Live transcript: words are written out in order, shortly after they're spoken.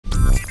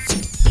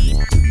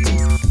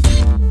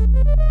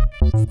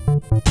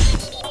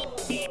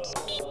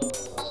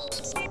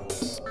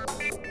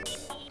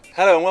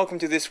Hello and welcome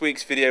to this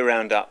week's video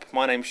roundup.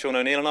 My name's Sean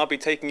O'Neill and I'll be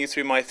taking you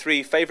through my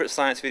 3 favourite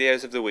science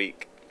videos of the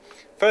week.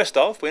 First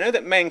off, we know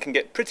that men can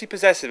get pretty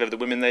possessive of the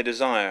women they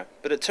desire,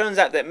 but it turns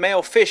out that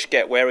male fish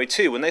get wary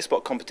too when they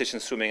spot competition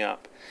swimming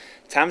up.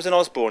 Tamsin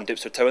Osborne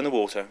dips her toe in the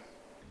water.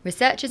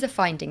 Researchers are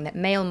finding that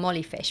male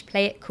mollyfish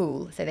play it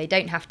cool so they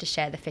don't have to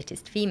share the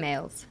fittest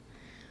females.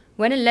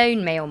 When a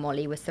lone male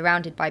molly was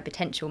surrounded by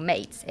potential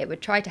mates, it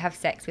would try to have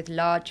sex with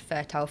large,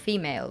 fertile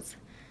females.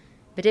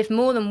 But if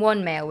more than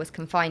one male was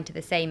confined to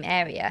the same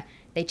area,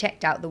 they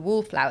checked out the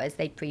wallflowers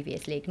they'd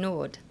previously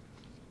ignored.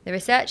 The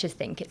researchers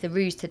think it's a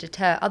ruse to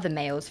deter other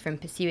males from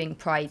pursuing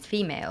prize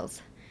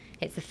females.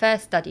 It's the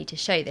first study to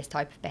show this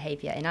type of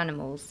behaviour in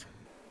animals.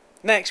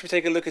 Next, we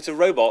take a look at a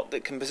robot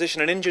that can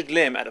position an injured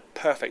limb at a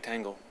perfect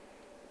angle.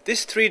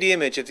 This 3D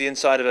image of the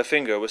inside of a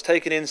finger was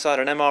taken inside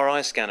an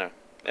MRI scanner.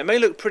 It may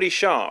look pretty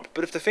sharp,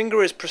 but if the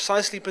finger is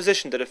precisely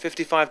positioned at a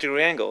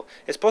 55-degree angle,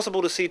 it's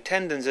possible to see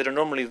tendons that are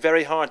normally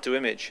very hard to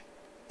image.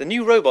 The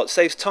new robot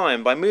saves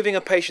time by moving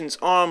a patient's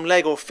arm,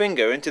 leg or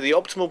finger into the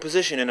optimal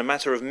position in a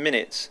matter of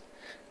minutes.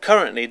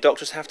 Currently,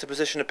 doctors have to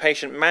position a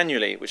patient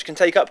manually, which can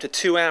take up to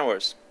 2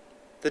 hours.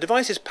 The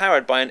device is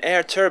powered by an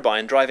air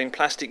turbine driving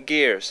plastic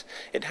gears.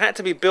 It had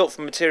to be built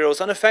from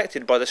materials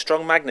unaffected by the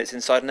strong magnets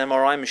inside an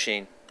MRI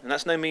machine, and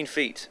that's no mean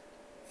feat.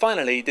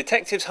 Finally,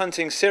 detectives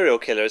hunting serial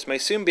killers may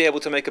soon be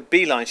able to make a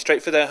beeline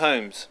straight for their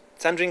homes.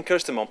 Sandrine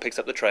Kirstemont picks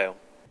up the trail.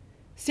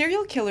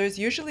 Serial killers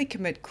usually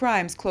commit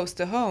crimes close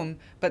to home,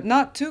 but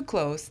not too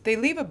close. They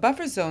leave a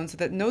buffer zone so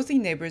that nosy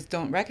neighbors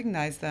don't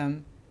recognize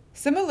them.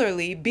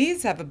 Similarly,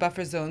 bees have a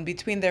buffer zone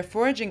between their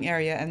foraging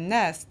area and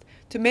nest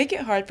to make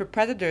it hard for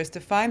predators to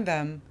find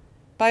them.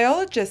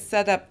 Biologists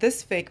set up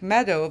this fake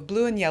meadow of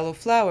blue and yellow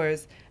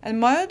flowers and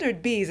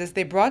monitored bees as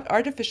they brought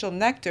artificial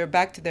nectar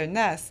back to their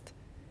nest.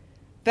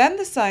 Then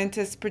the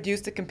scientists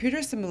produced a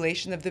computer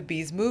simulation of the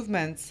bees'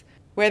 movements,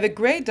 where the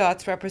gray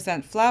dots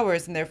represent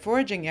flowers in their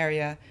foraging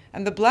area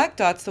and the black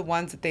dots the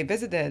ones that they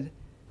visited.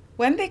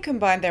 When they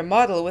combined their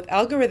model with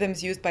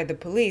algorithms used by the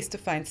police to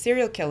find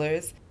serial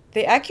killers,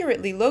 they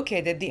accurately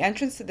located the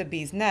entrance to the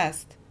bee's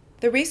nest.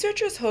 The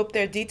researchers hope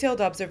their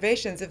detailed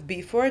observations of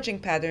bee foraging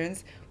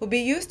patterns will be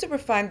used to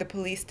refine the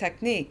police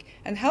technique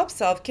and help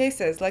solve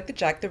cases like the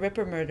Jack the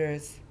Ripper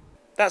murders.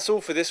 That's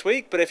all for this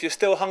week, but if you're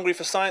still hungry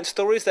for science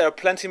stories, there are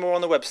plenty more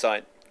on the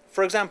website.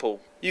 For example,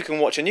 you can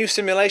watch a new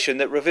simulation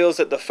that reveals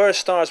that the first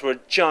stars were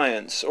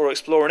giants, or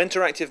explore an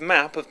interactive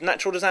map of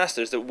natural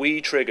disasters that we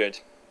triggered.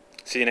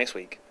 See you next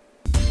week.